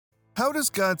How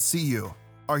does God see you?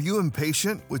 Are you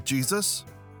impatient with Jesus?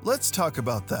 Let's talk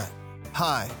about that.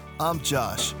 Hi, I'm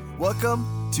Josh.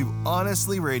 Welcome to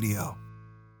Honestly Radio.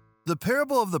 The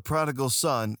parable of the prodigal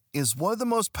son is one of the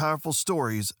most powerful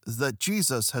stories that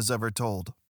Jesus has ever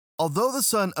told. Although the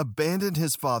son abandoned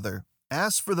his father,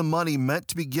 asked for the money meant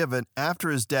to be given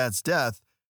after his dad's death,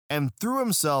 and threw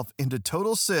himself into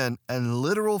total sin and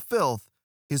literal filth,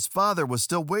 his father was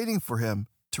still waiting for him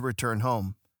to return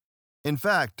home. In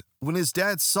fact, when his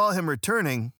dad saw him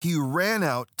returning, he ran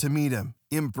out to meet him,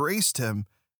 embraced him,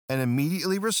 and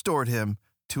immediately restored him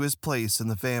to his place in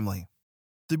the family.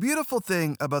 The beautiful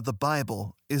thing about the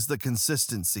Bible is the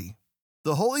consistency.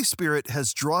 The Holy Spirit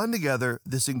has drawn together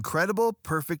this incredible,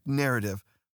 perfect narrative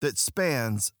that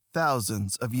spans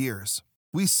thousands of years.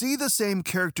 We see the same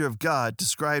character of God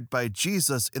described by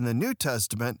Jesus in the New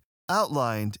Testament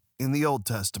outlined in the Old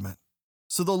Testament.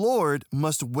 So the Lord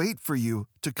must wait for you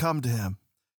to come to Him,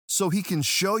 so He can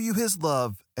show you His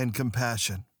love and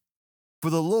compassion. For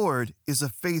the Lord is a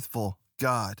faithful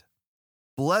God.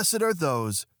 Blessed are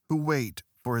those who wait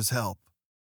for His help.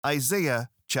 Isaiah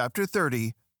chapter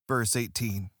 30, verse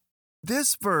 18.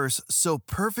 This verse so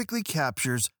perfectly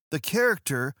captures the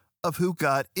character of who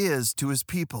God is to His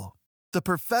people. The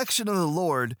perfection of the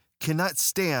Lord cannot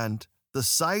stand the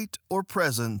sight or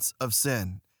presence of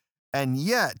sin. And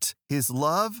yet, His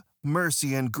love,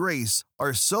 mercy, and grace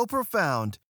are so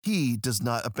profound, He does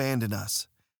not abandon us.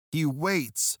 He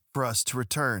waits for us to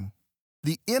return.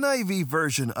 The NIV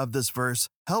version of this verse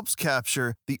helps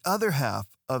capture the other half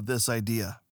of this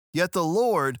idea. Yet the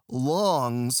Lord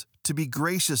longs to be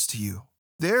gracious to you.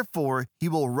 Therefore, He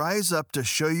will rise up to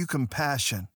show you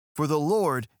compassion, for the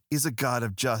Lord is a God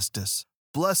of justice.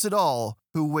 Blessed all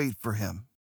who wait for Him.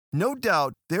 No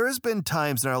doubt, there has been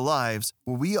times in our lives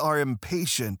where we are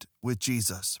impatient with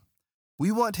Jesus.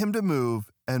 We want Him to move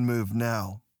and move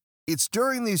now. It's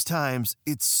during these times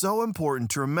it's so important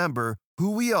to remember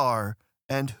who we are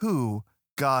and who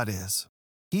God is.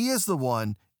 He is the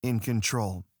one in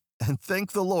control, and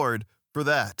thank the Lord for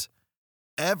that.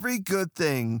 Every good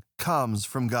thing comes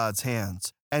from God's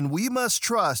hands, and we must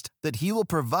trust that He will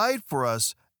provide for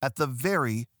us at the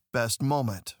very best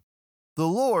moment. The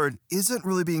Lord isn't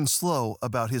really being slow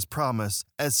about His promise,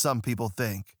 as some people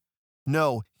think.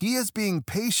 No, He is being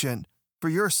patient for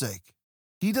your sake.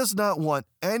 He does not want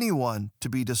anyone to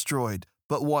be destroyed,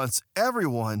 but wants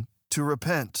everyone to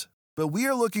repent. But we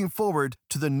are looking forward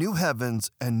to the new heavens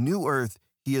and new earth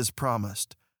He has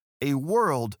promised, a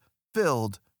world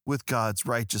filled with God's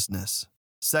righteousness.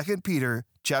 2 Peter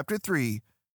chapter 3,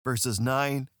 verses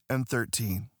 9 and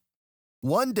 13.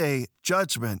 One day,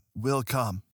 judgment will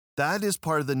come. That is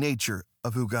part of the nature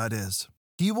of who God is.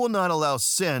 He will not allow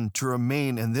sin to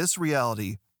remain in this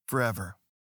reality forever.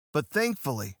 But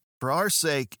thankfully, for our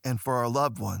sake and for our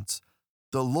loved ones,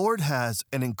 the Lord has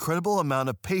an incredible amount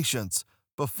of patience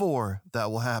before that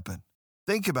will happen.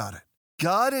 Think about it.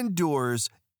 God endures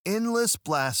endless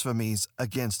blasphemies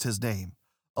against His name,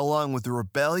 along with the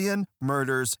rebellion,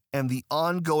 murders, and the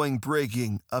ongoing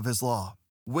breaking of His law,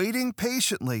 waiting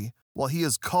patiently while He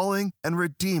is calling and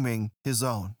redeeming His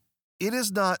own. It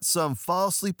is not some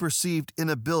falsely perceived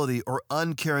inability or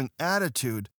uncaring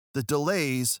attitude that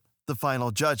delays the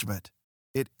final judgment.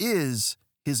 It is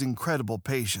His incredible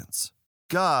patience.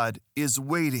 God is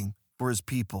waiting for His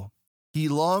people. He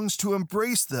longs to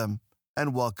embrace them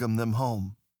and welcome them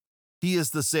home. He is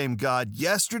the same God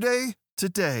yesterday,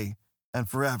 today, and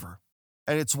forever.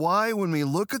 And it's why when we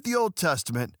look at the Old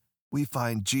Testament, we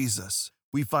find Jesus.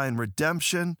 We find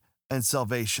redemption and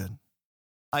salvation.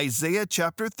 Isaiah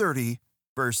chapter 30,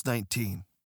 verse 19.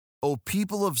 O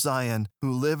people of Zion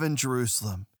who live in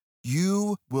Jerusalem,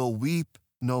 you will weep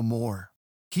no more.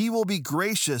 He will be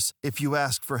gracious if you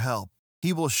ask for help.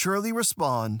 He will surely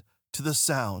respond to the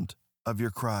sound of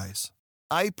your cries.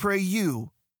 I pray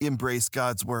you embrace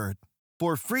God's word.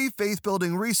 For free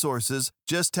faith-building resources,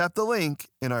 just tap the link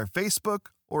in our Facebook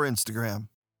or Instagram.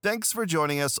 Thanks for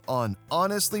joining us on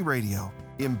Honestly Radio.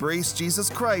 Embrace Jesus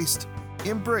Christ.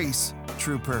 Embrace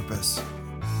true purpose.